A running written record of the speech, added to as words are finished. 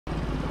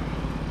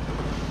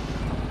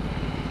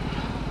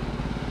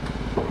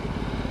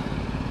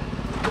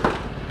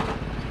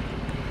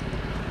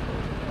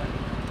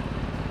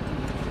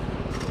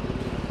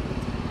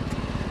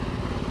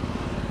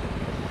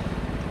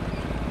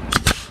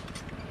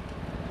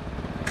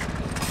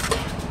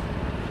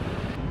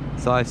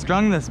So I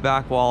strung this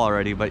back wall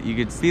already, but you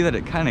could see that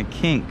it kind of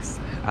kinks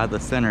at the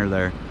center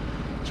there.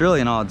 It's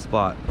really an odd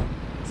spot.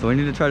 So we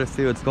need to try to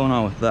see what's going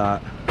on with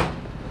that.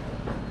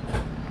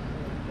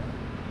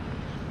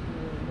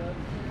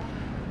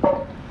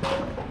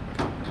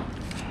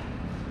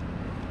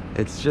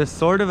 It's just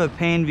sort of a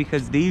pain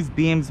because these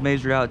beams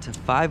measure out to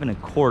 5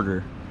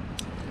 1/4.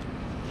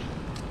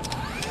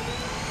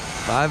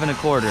 5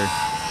 1/4,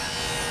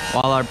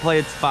 while our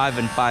plate's 5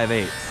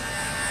 5/8.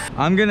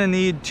 I'm gonna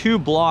need 2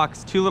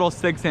 blocks, 2 little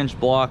 6-inch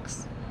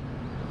blocks.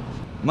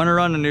 I'm gonna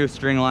run a new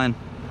string line.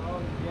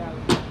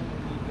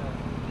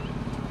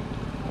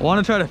 I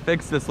wanna try to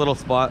fix this little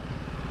spot.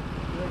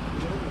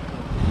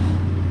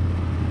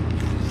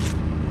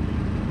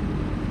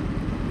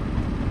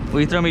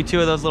 Will you throw me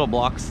 2 of those little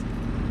blocks?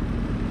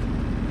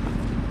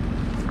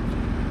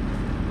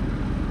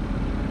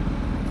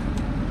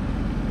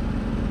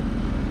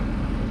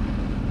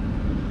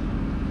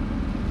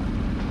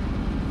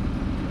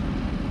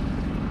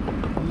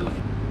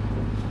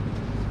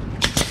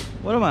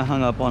 What am I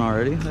hung up on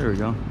already? There we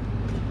go.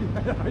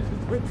 I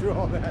just went through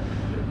all that.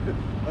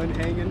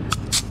 Unhanging.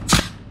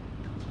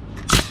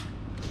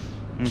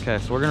 Okay,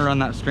 so we're gonna run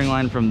that string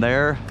line from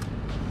there.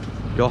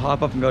 Go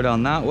hop up and go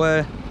down that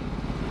way.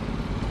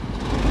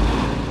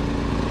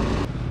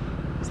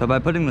 So by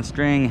putting the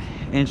string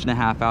 1.5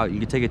 inches out, you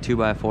could take a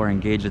 2x4 and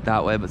gauge it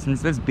that way. But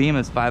since this beam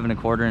is 5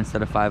 1/4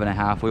 instead of 5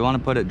 1/2, we want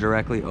to put it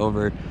directly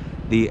over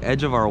the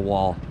edge of our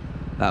wall.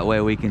 That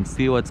way we can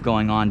see what's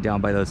going on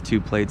down by those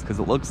 2 plates, because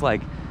it looks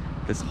like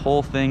this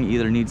whole thing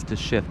either needs to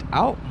shift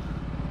out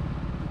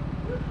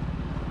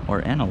or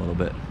in a little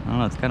bit. I don't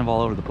know, it's kind of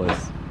all over the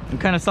place. What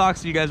kind of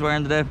socks are you guys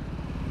wearing today?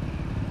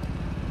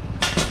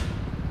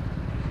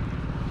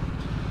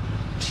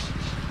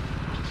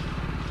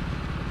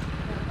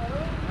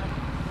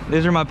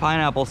 These are my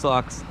pineapple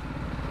socks.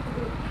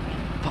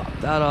 Pop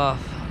that off.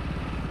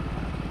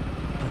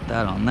 Put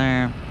that on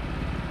there.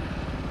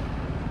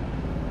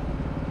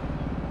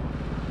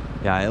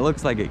 Yeah, it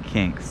looks like it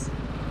kinks.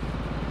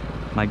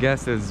 My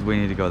guess is we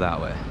need to go that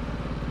way.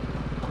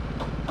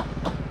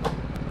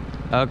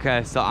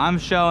 Okay, so I'm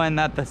showing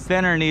that the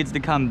center needs to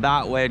come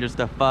that way, just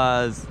a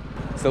fuzz.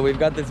 So we've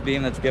got this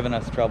beam that's given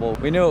us trouble.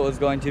 We knew it was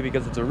going to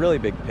because it's a really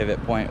big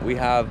pivot point. We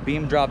have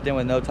beam dropped in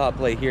with no top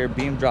plate here,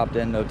 beam dropped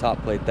in, no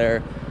top plate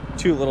there,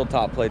 2 little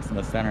top plates in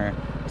the center.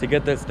 To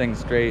get this thing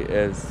straight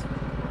is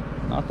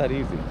not that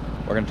easy.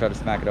 We're gonna try to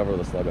smack it over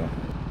with a sluggo.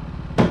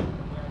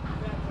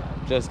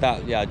 Just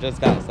that, yeah, just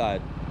that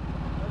side.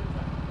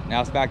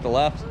 Now smack the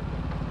left.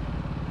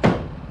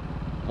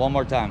 One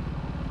more time.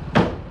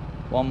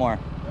 One more.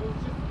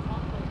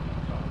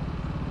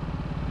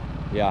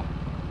 Yeah.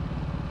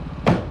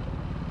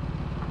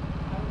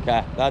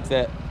 Okay, that's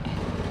it.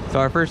 So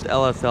our first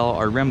LSL,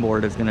 our rim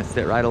board, is gonna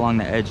sit right along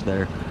the edge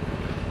there.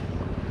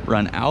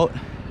 Run out,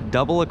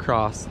 double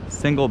across,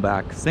 single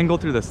back, single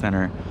through the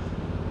center.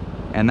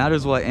 And that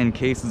is what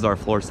encases our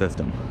floor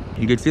system.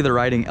 You can see the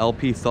writing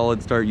LP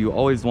solid start. You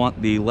always want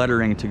the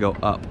lettering to go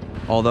up.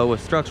 Although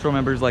with structural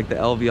members like the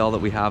LVL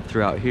that we have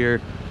throughout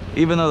here,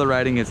 even though the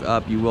writing is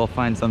up, you will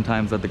find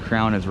sometimes that the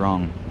crown is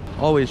wrong.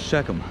 Always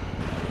check them.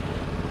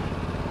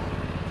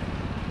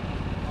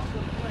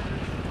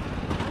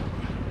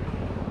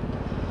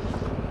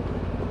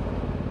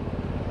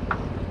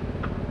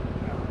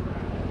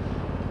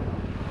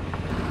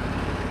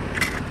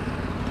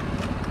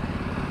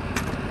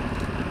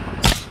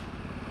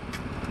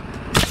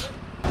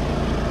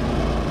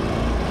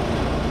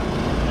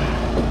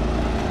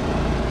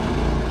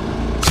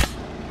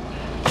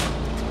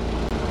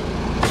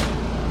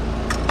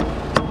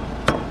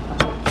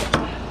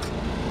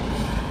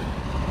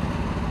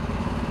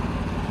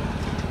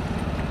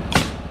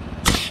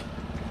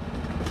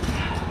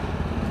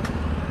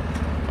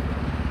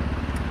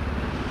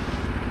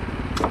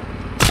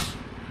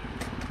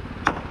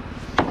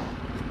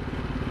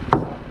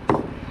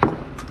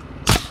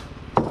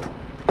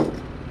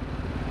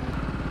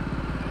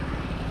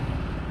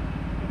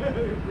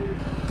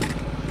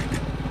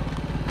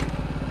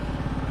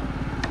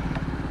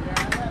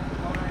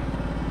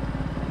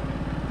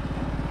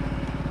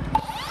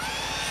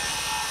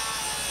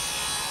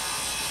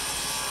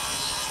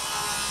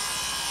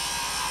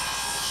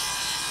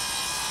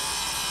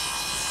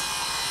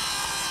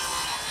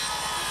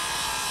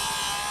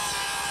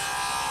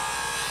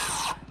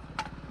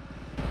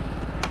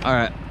 All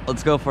right,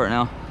 let's go for it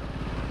now.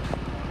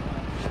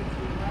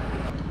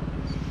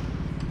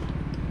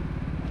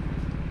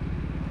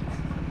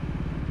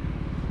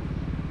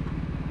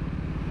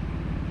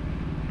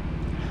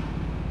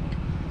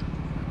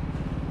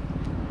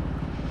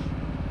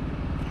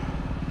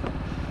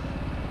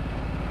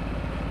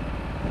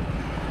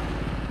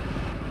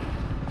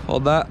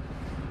 Hold that.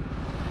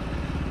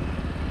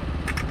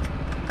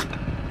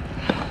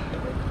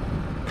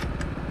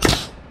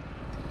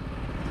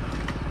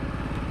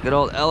 Good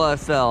old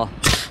LSL.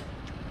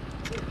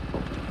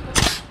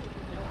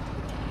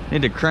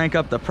 Need to crank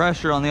up the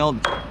pressure on the old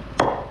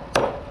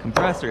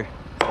compressor.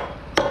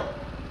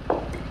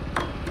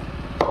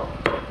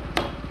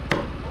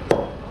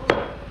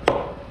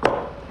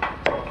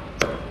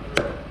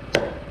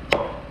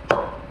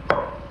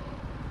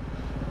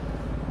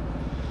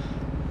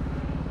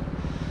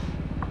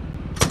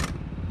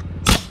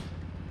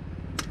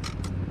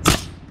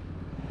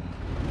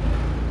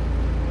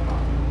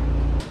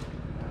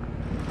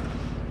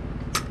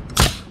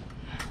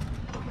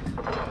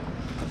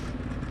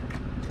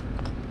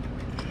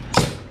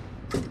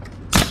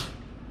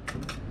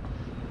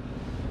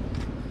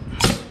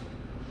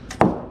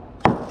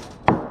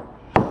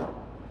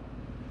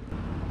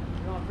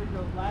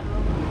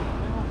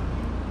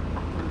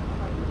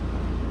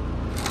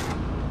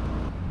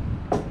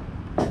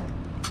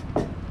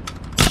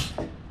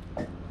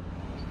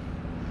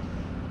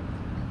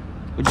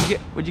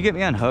 Would you get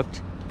me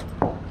unhooked?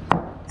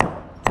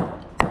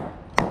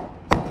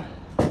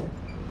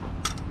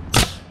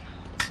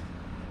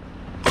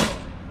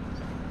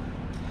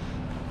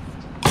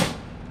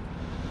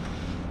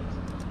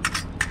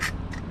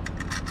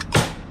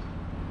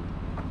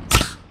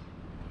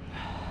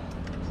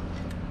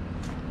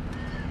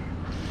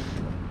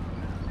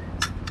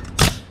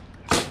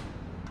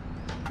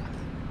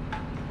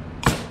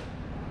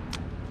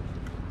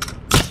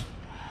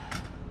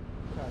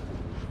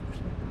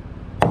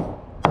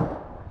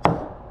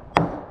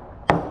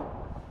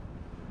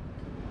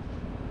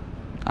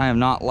 I am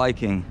not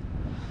liking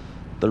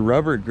the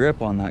rubber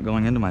grip on that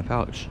going into my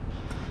pouch.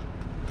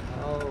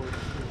 Oh, it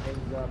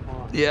hangs up,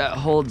 huh? Yeah, it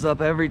holds up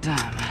every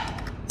time.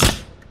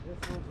 This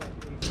one's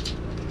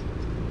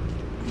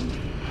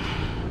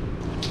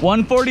like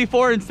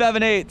 144 and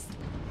 7/8.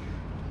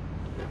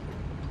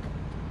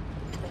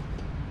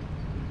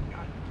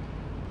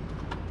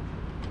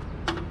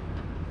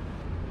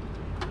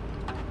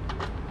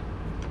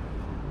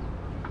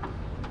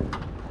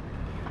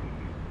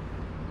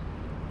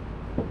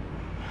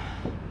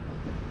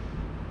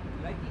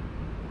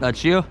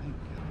 That's you?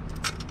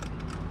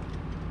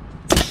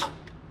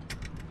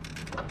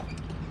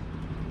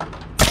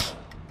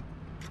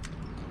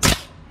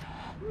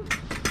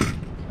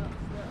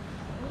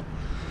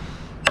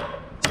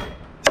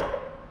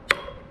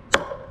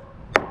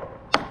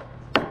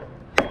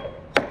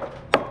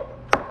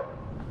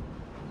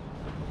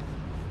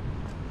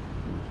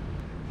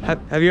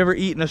 Have you ever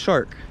eaten a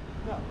shark?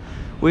 No.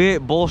 We ate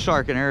bull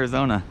shark in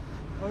Arizona.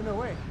 Oh, no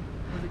way.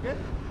 Was it good?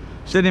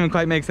 Didn't even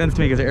quite make sense to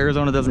me because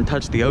Arizona doesn't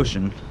touch the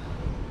ocean.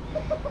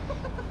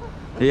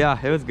 Yeah,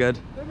 it was good.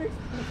 That makes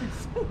perfect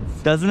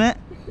sense. Doesn't it?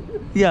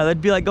 Yeah,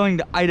 that'd be like going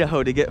to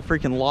Idaho to get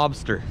freaking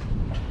lobster.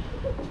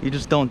 You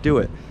just don't do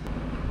it.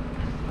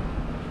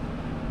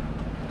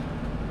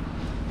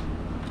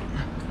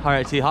 All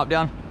right, T, hop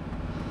down.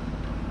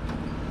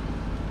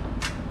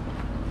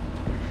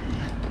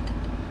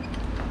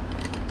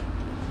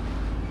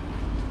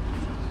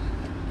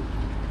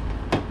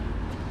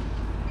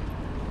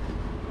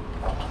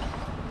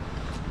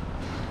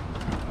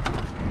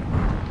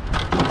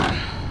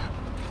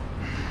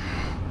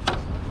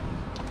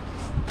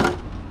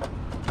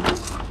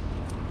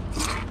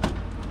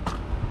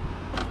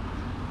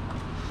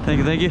 Thank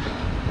you, thank you.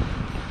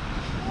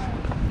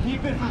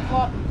 Keep it from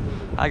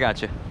flopping. I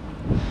got you.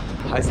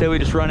 I say we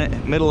just run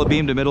it middle of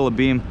beam to middle of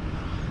beam.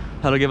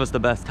 That'll give us the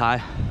best tie.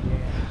 Yeah.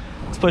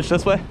 Let's push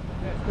this way.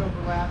 Let's go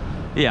overlap.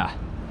 Yeah.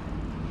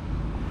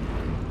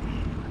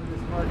 With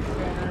this mark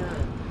center.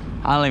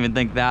 I don't even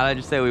think that. I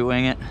just say we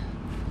wing it.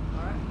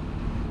 All right.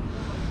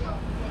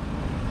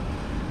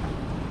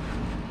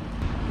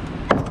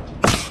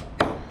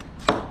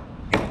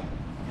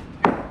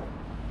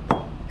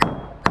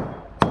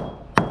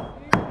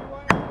 Steve, you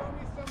want to throw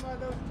me some of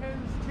those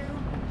 10s too?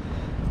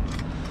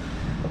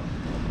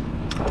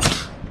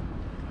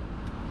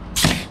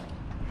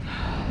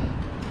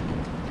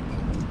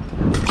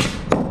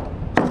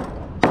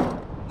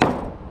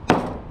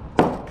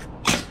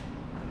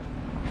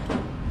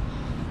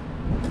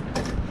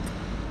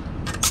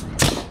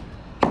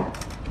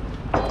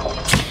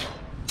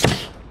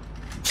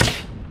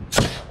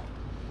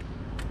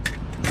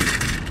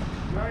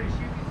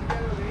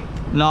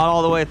 Not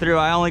all the way through.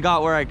 I only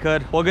got where I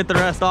could. We'll get the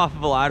rest off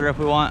of a ladder if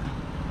we want.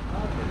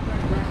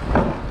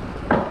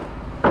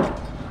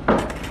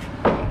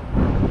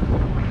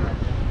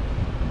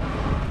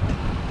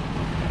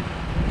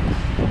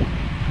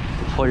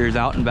 Pull yours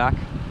out and back.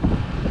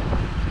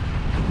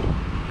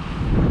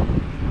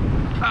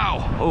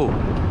 Ow! Oh.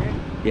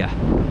 Yeah.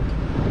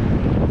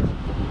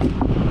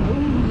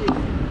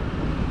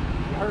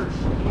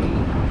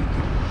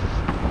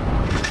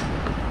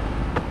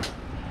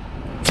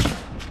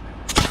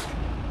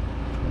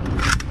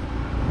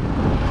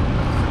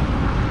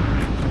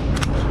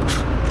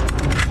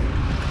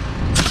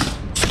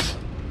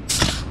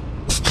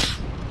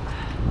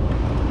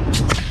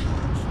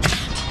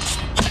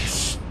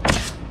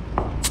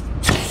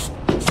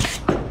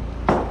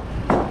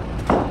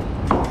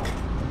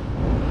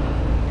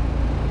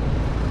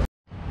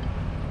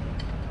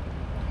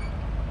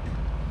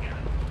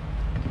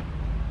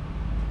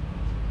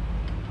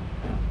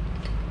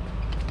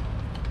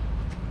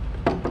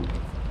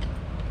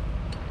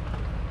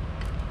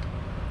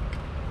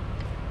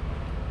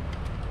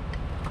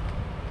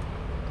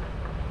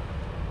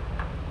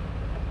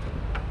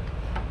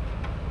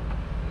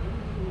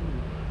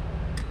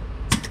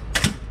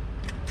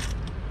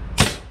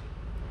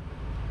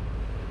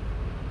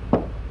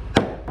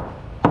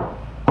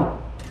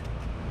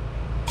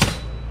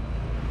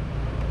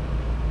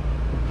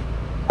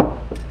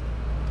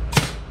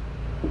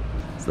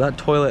 So that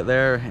toilet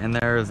there and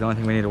there is the only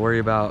thing we need to worry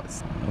about.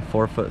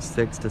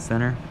 4'6" to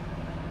center.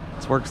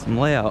 Let's work some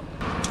layout.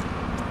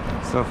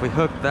 So if we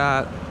hook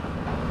that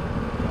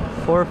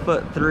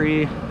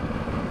 4'3",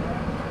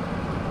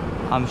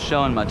 I'm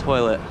showing my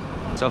toilet.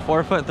 So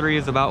 4'3"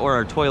 is about where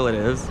our toilet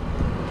is.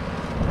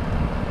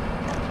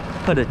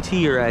 Put a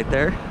T right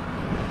there.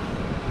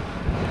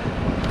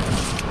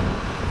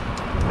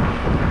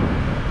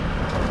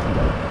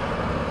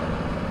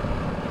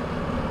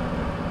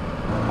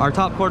 Our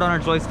top chord on our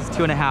joist is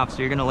 2.5, so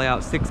you're gonna lay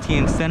out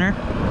 16 center.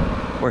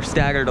 We're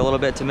staggered a little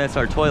bit to miss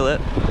our toilet.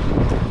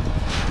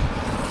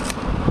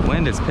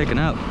 Wind is picking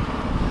up.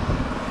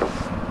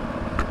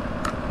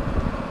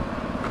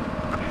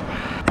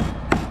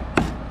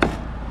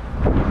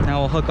 Now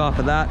we'll hook off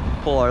of that,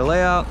 pull our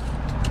layout.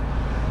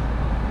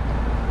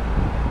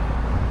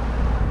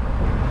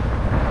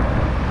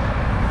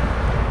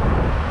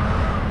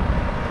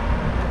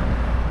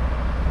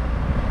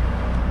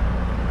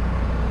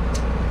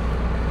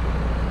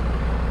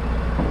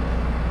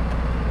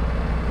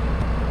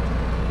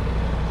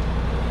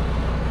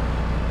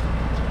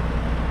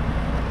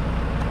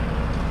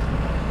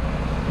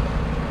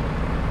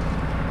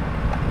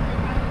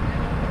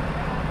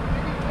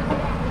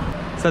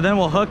 So then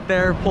we'll hook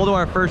there, pull to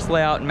our first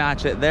layout and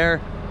match it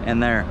there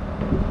and there.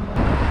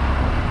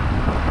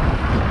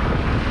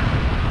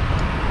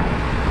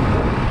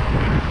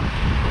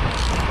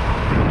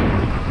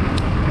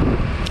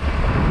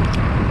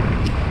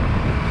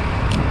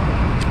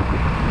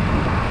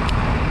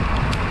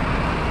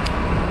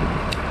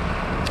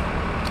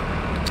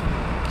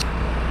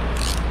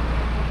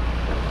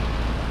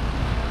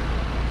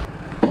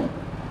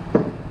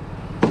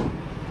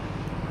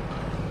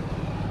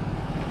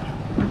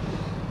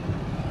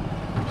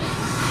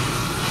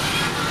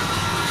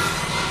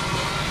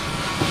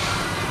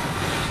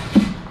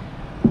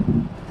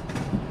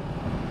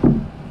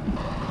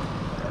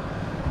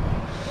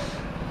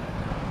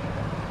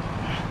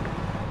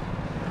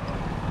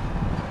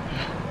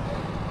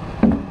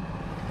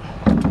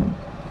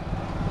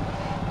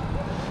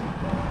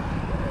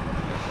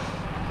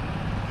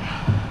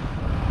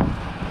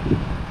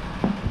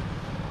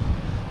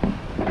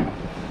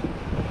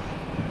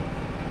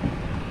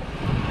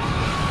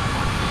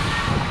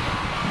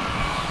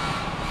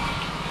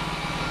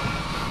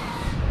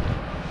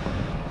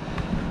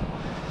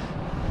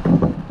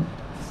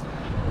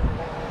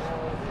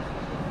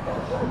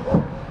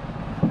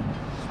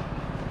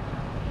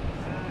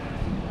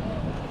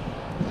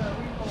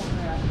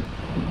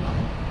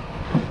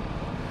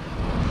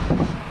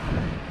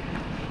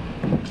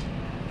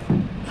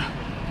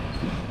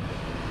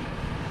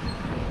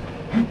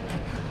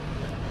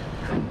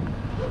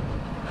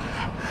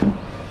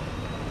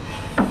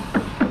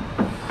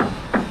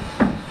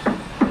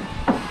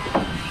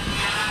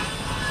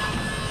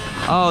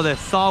 Oh, this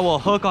saw will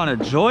hook on a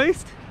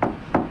joist?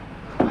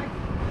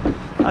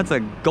 That's a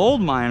gold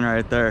mine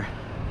right there.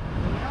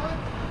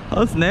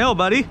 Let's nail,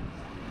 buddy.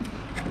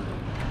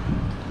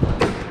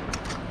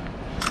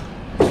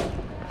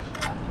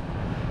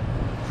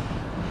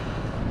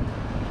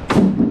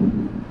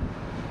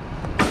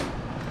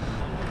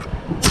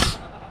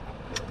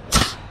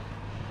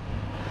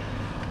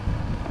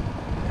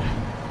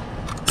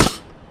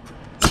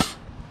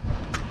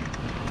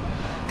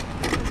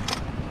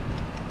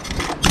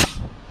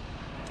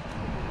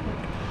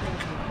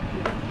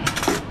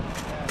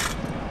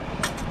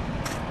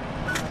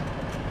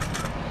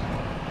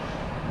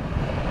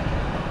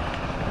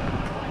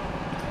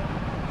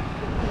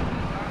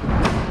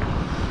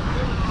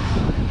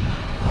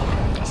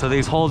 So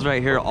these holes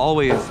right here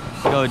always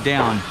go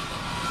down.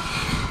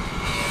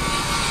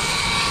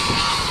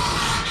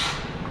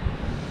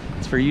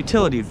 It's for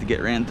utilities to get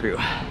ran through.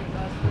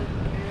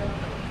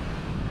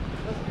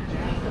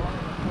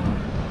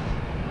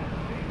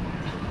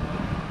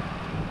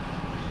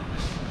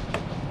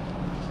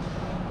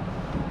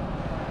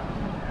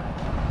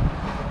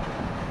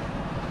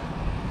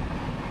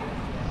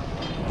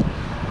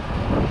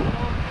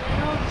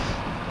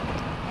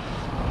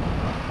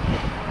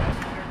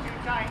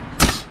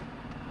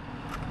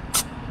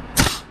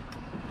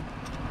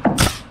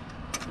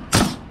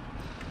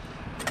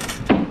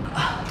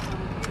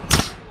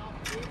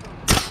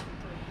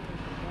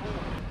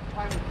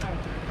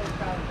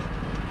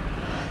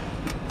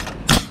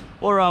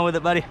 We'll run with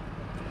it, buddy.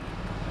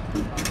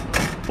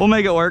 We'll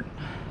make it work.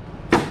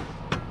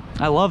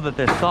 I love that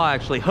this saw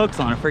actually hooks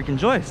on a freaking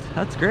joist.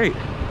 That's great.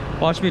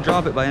 Watch me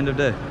drop it by end of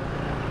day.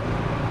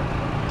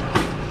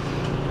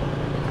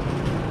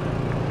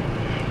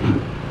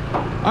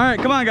 All right,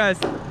 come on, guys.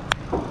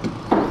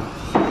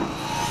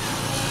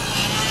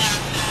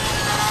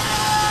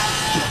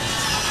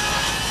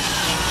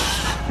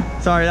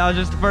 Sorry, that was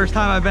just the first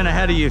time I've been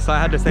ahead of you, so I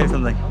had to say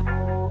something.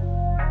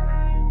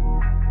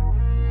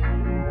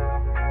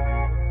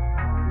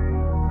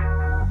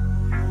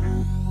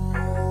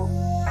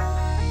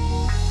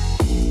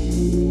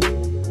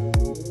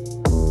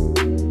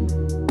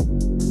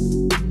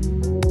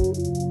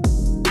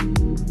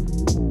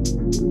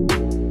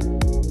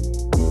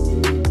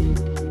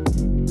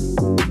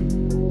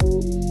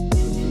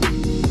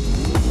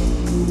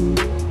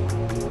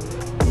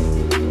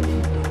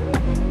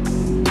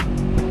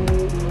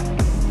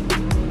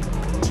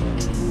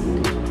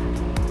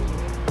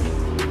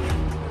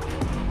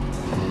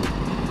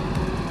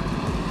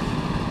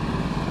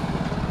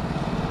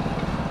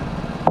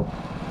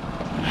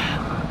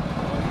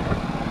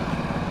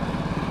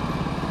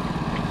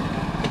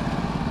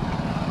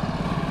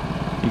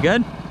 You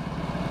good?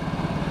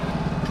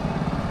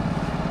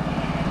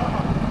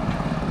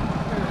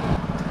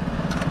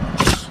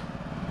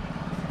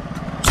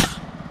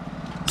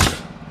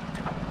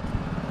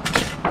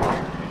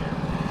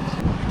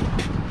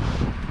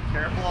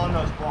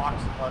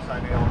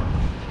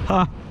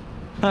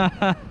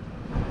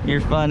 You're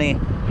funny.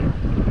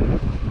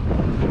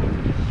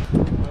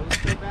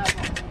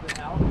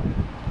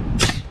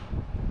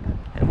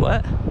 Hey,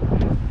 what?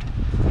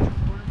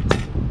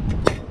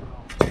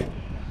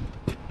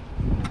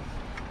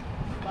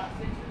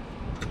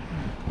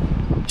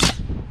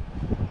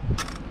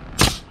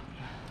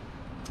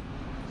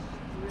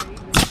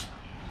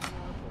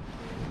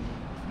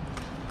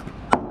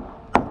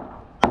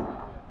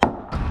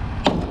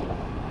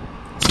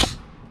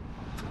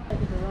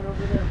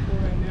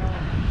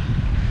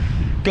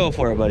 Go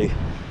for it, buddy.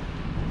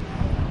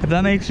 If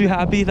that makes you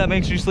happy, if that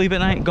makes you sleep at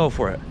night, go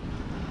for it.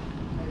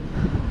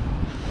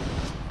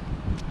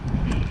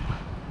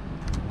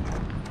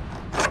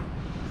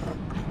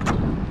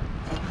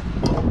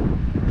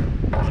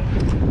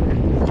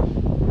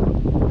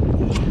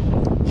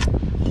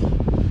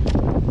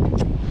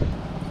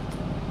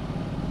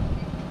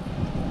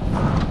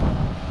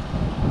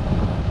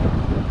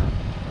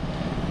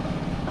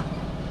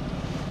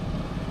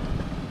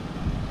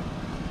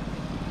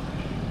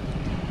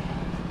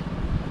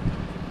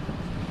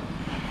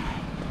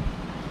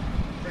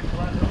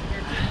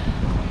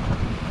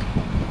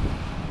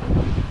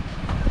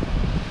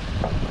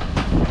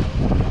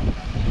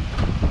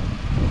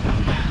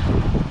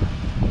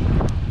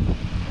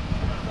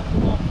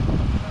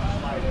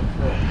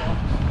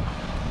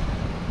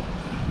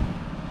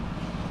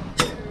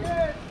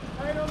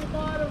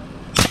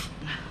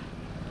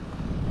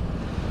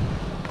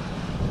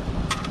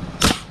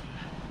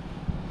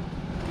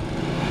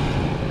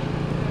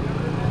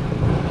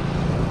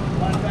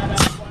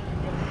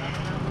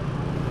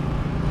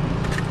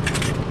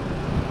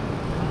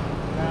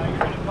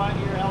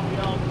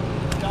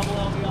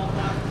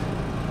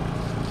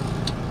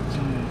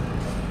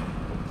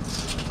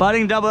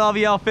 Butting double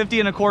LVL,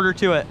 50 1/4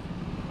 to it.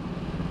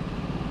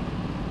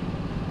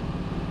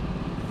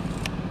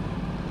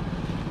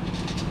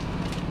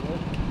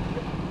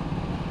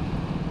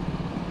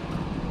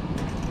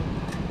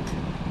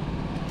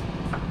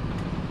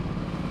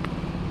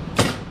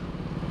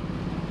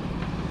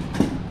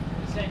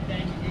 Same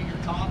thing, you get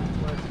your top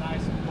where it's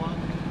nice and plump.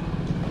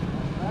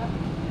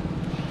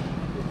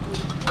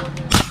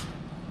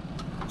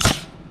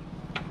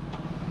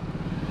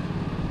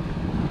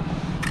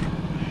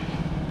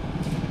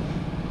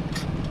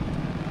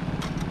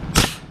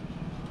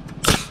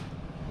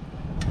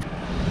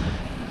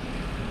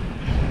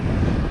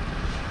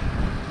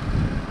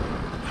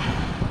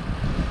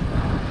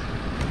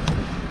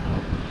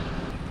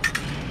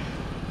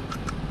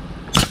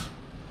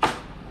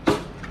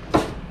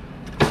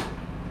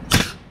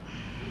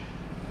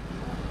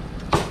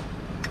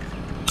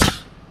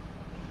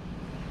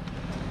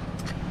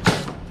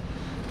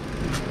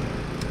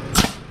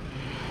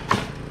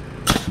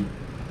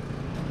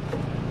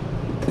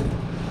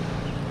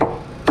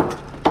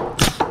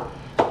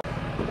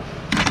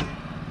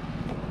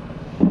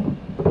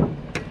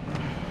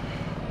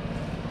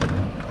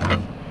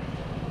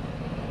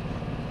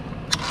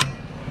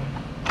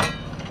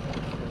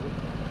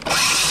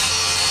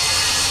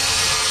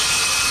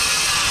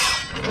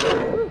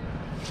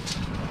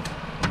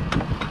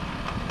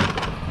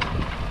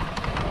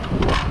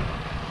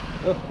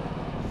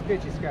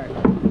 Sketchy sky.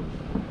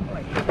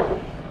 Like,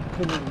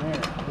 put it in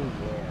there. Oh,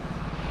 yeah.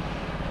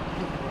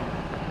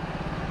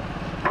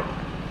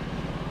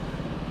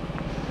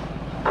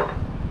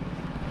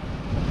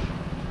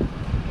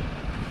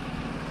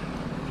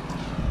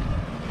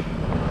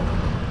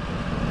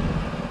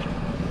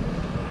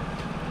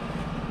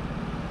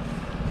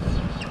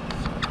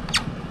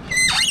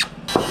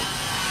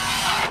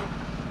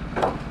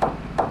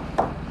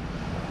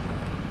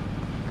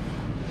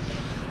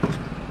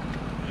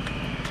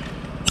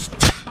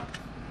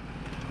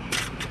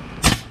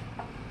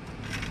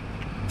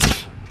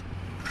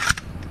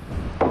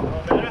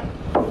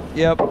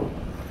 Yep.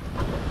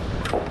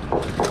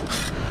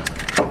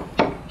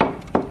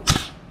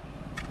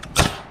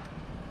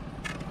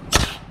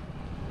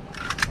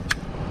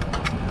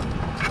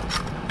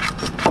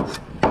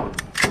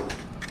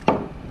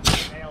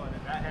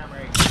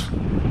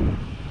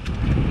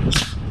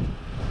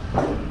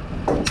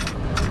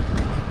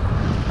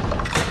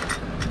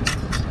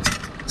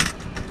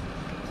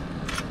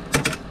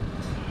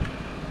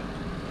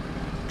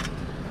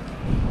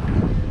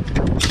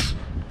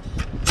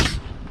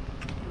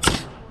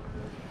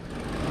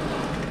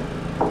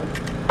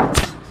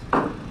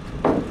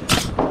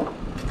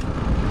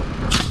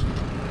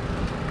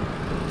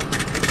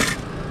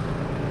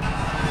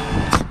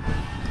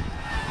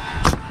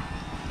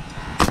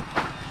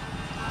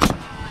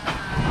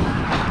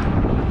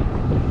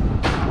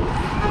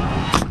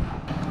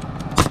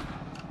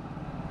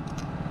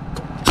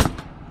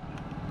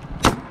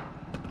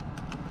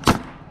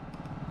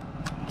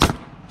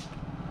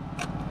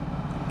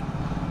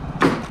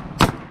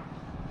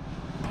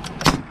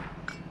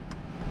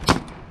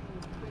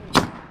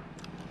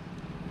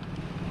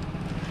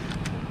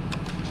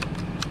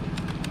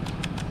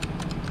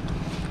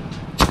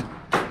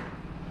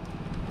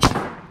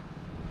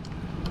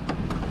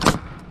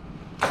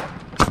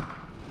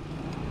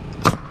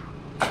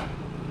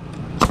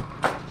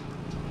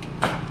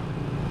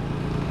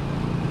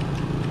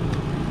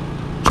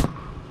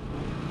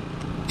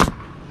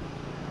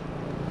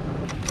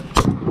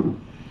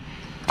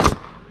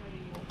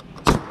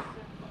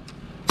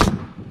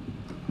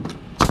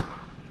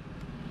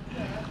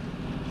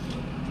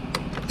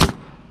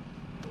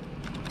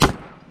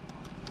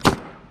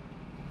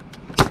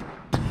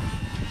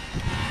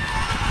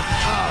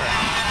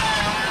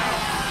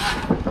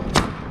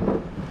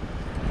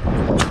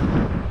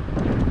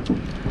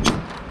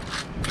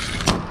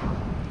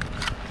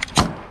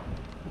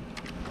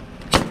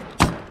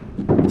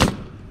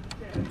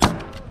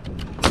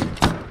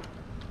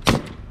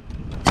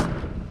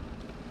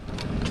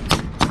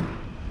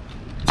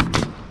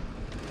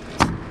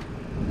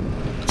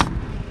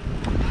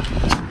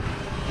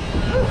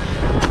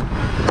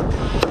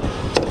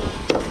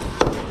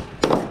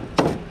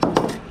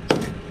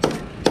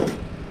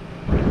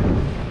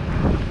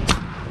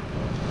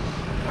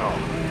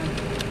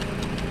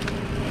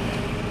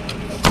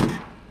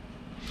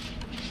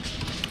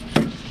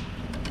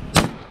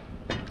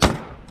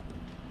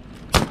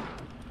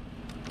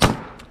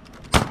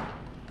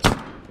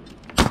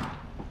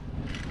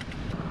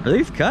 Are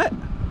these cut?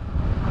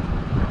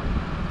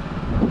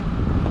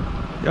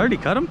 You already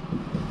cut them?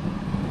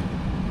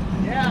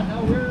 Yeah,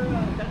 no, we're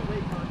kind of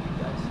waiting on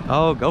you guys.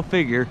 Oh, go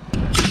figure.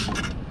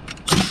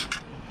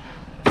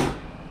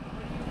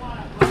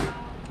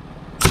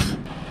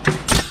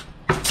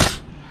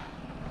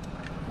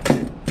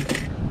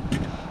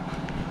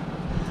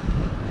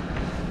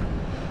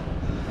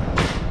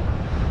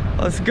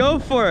 Let's go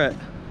for it.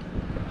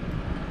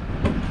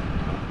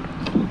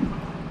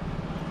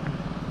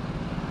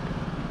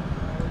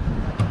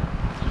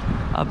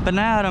 Up and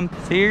at 'em.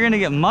 See, you're gonna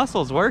get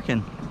muscles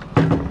working.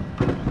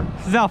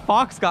 This is how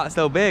Fox got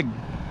so big.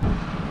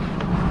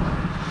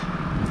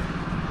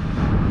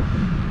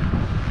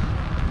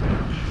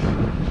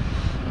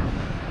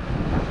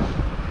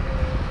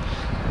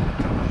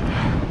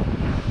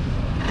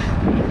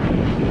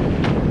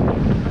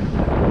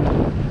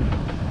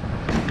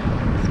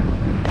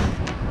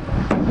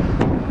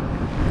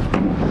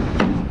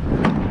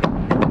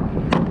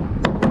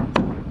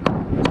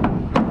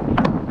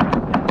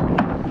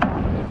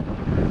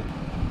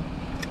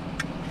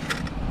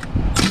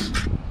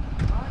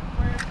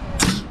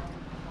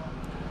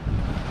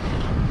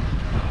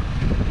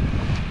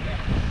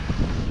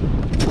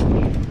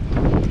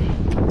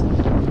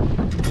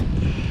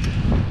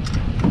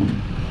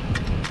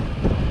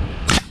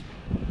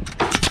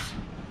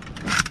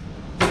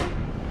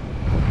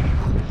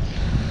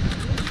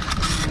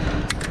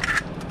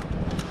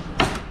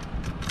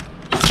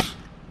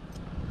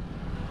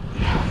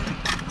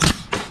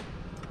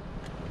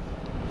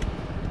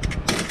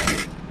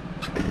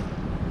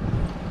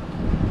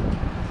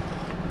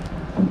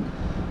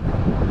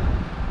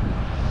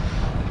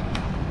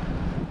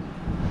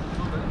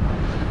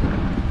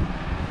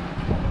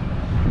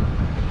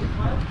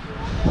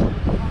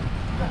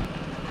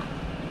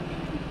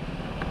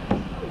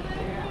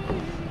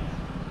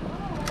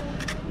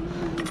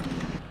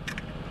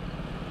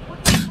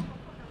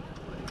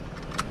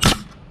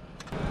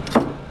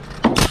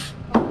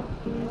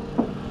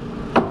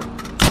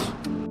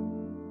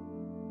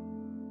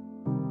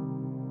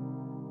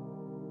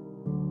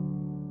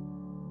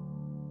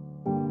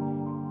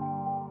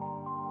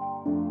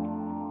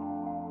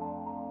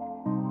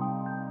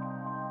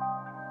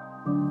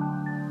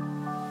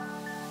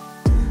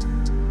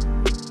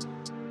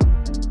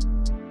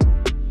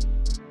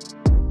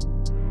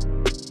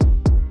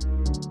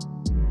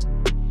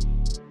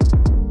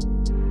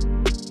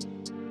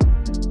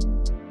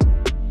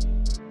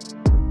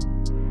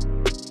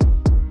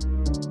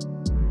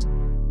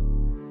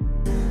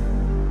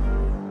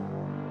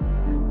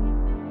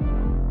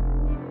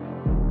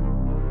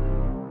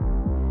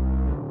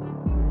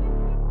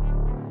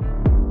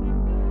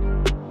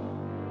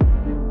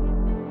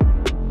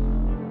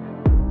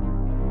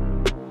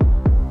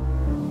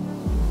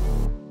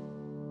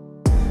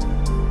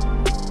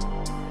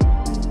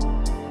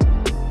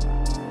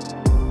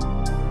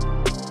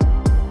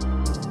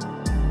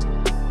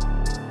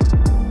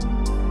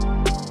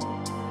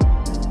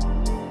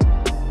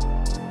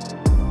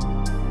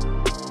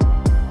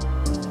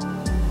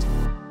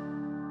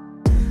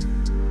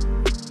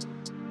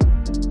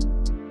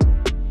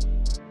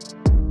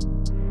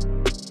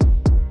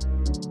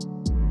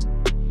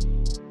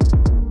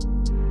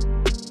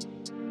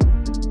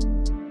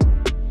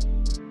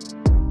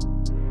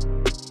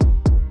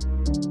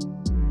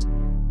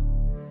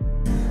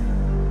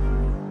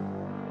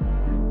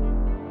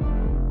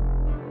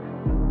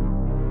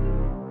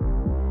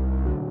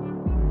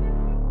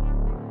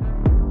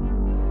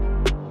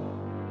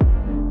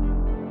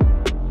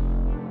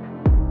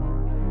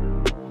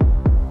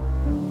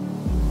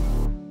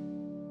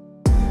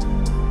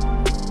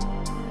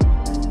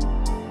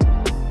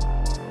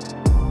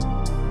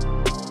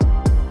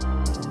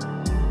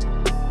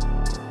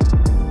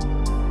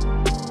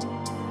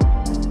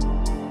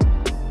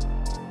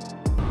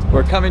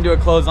 We're coming to a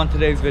close on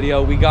today's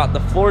video. We got the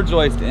floor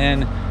joist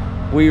in.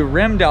 We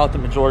rimmed out the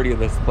majority of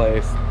this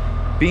place.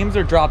 Beams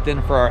are dropped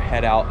in for our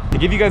head out. To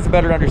give you guys a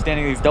better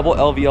understanding of these double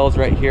LVLs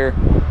right here,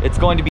 it's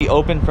going to be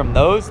open from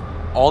those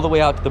all the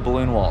way out to the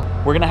balloon wall.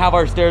 We're gonna have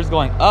our stairs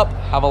going up,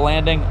 have a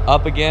landing,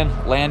 up again,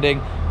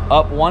 landing,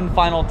 up one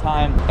final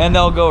time, and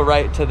they'll go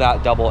right to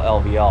that double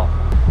LVL.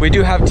 We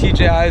do have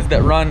TJIs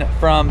that run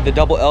from the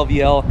double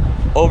LVL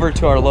over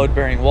to our load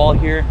bearing wall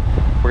here.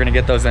 We're gonna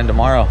get those in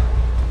tomorrow.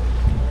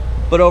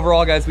 But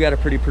overall, guys, we had a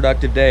pretty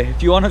productive day.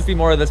 If you want to see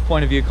more of this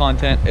point of view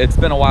content, it's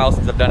been a while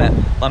since I've done it.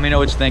 Let me know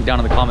what you think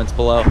down in the comments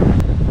below.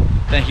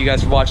 Thank you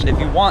guys for watching. If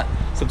you want,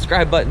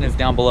 subscribe button is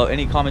down below.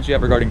 Any comments you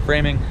have regarding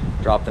framing,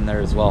 drop them there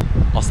as well.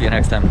 I'll see you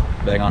next time.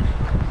 Bang on.